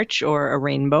an arch or a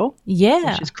rainbow.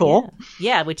 Yeah. Which is cool.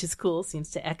 Yeah, which is cool.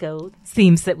 Seems to echo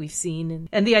themes that we've seen.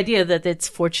 And the idea that it's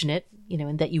fortunate,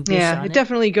 and that you wish on it. It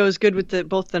definitely goes good with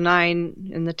both the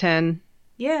 9 and the 10.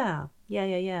 Yeah.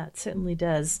 It certainly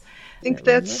does. I think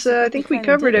I think we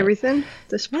covered everything at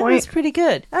this point. That's pretty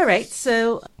good. All right.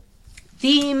 So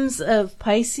themes of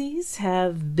Pisces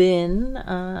have been,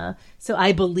 so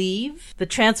I believe, the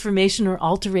transformation or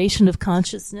alteration of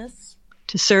consciousness.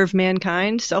 To serve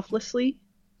mankind selflessly.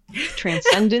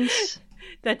 Transcendence.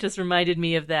 That just reminded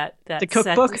me of that the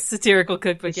cookbook? Satirical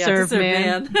cookbook. To serve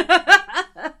man.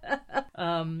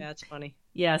 That's funny.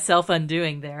 Yeah,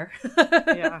 self-undoing there.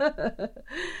 Yeah.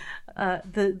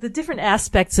 The different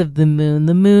aspects of the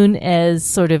moon as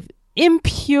sort of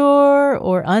impure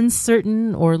or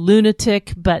uncertain or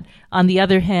lunatic, but on the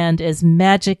other hand, as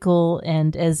magical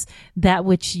and as that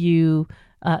which you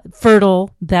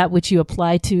fertile, that which you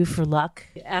apply to for luck.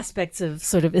 Aspects of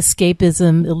sort of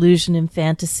escapism, illusion, and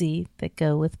fantasy that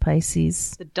go with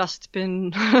Pisces. The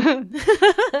dustbin.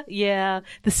 Yeah.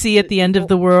 The sea at the end of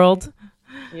the world.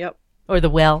 Yep. Or the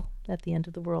well at the end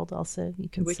of the world also, you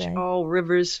can Which say. all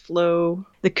rivers flow.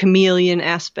 The chameleon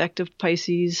aspect of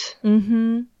Pisces.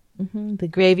 Mm-hmm. Mm-hmm. The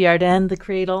graveyard and the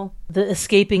cradle. The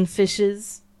escaping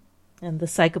fishes. And the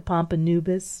Psychopomp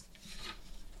Anubis.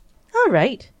 All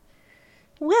right.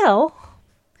 Well,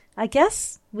 I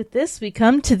guess with this we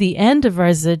come to the end of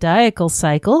our zodiacal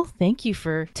cycle. Thank you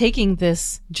for taking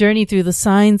this journey through the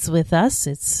signs with us.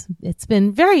 It's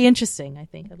been very interesting, I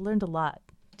think. I've learned a lot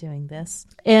doing this.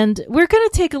 And we're going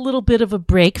to take a little bit of a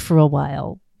break for a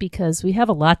while because we have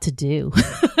a lot to do.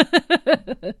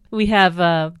 We have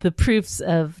the Proofs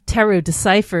of Tarot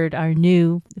Deciphered, our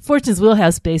new Fortune's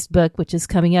Wheelhouse-based book, which is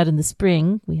coming out in the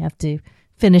spring. We have to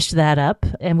finish that up,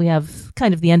 and we have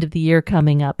kind of the end of the year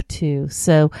coming up, too.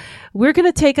 So we're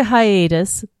going to take a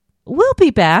hiatus. We'll be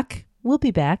back,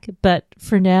 but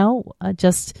for now,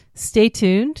 just stay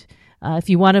tuned. If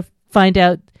you want to find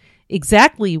out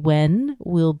exactly when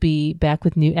we'll be back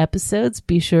with new episodes,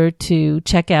 be sure to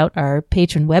check out our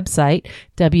patron website,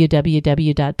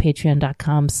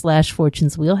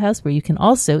 www.patreon.com/Fortune's Wheelhouse, where you can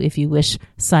also, if you wish,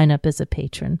 sign up as a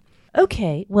patron.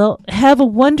 Okay, well, have a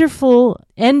wonderful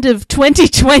end of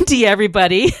 2020,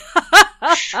 everybody.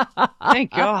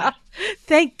 Thank God.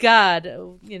 Thank God.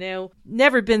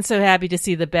 Never been so happy to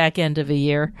see the back end of a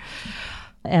year.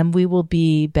 And we will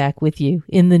be back with you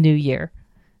in the new year.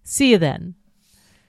 See you then.